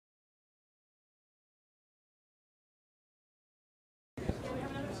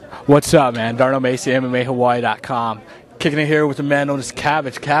What's up, man? Darnell Macy, MMAHawaii.com. Kicking it here with a man known as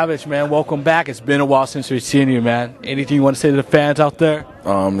Cabbage. Cabbage, man, welcome back. It's been a while since we've seen you, man. Anything you want to say to the fans out there?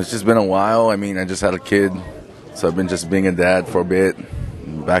 It's just been a while. I mean, I just had a kid, so I've been just being a dad for a bit.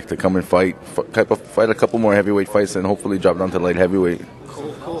 Back to come and fight a couple more heavyweight fights, and hopefully drop down to light heavyweight.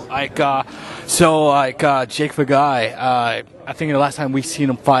 Cool. Jake Fagai, I think the last time we seen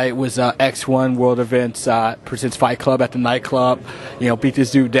him fight was X1 World Events presents Fight Club at the nightclub. Beat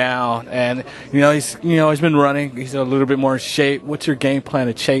this dude down, and he's been running. He's a little bit more in shape. What's your game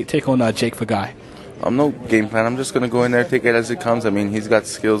plan to take on Jake Fagai? No game plan. I'm just gonna go in there, take it as it comes. I mean, he's got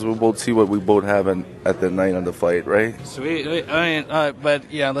skills. We'll both see what we both have at the night of the fight, right? Sweet. But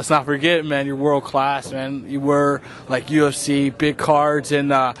let's not forget, man. You're world class, man. You were like UFC, big cards, and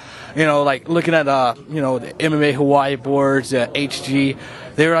looking at the MMA Hawaii boards, HG.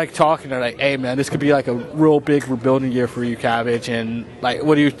 They were talking. They're like, "Hey, man, this could be like a real big rebuilding year for you, Cabbage." And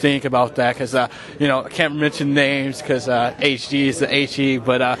what do you think about that? Because I can't mention names because HG is the HE,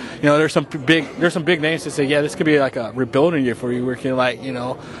 but there's some big names that say, "Yeah, this could be like a rebuilding year for you. Where you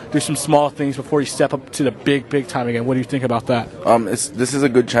can do some small things before you step up to the big time again." What do you think about that? This is a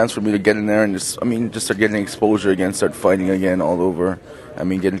good chance for me to get in there and just start getting exposure again, start fighting again all over. I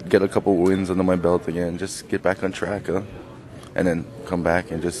mean, get a couple wins under my belt again, just get back on track. And then come back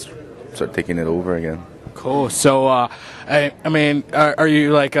and just start taking it over again. Cool. So, are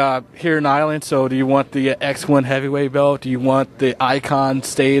you here in Ireland? So, do you want the X1 heavyweight belt? Do you want the Icon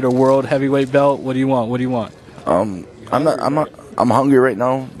State or World heavyweight belt? What do you want? I'm hungry right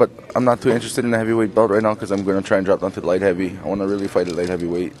now, but I'm not too interested in the heavyweight belt right now because I'm going to try and drop down to the light heavy. I want to really fight at light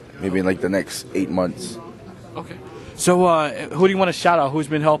heavyweight, maybe in the next 8 months. Okay. So, who do you want to shout out? Who's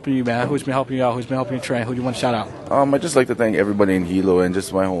been helping you, man? Who's been helping you out? Who's been helping you train? Who do you want to shout out? I just like to thank everybody in Hilo and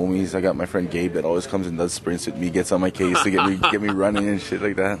just my homies. I got my friend Gabe that always comes and does sprints with me, gets on my case to get me running and shit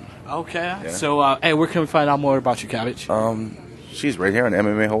like that. Okay. Yeah. So, where can we find out more about you, Cabbage? She's right here on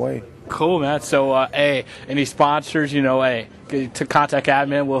MMA Hawaii. Cool, man. So, any sponsors, to contact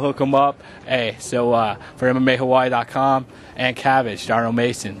admin, we'll hook them up. For MMAHawaii.com and Cabbage, Darnell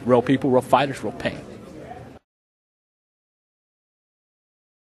Mason. Real people, real fighters, real pain.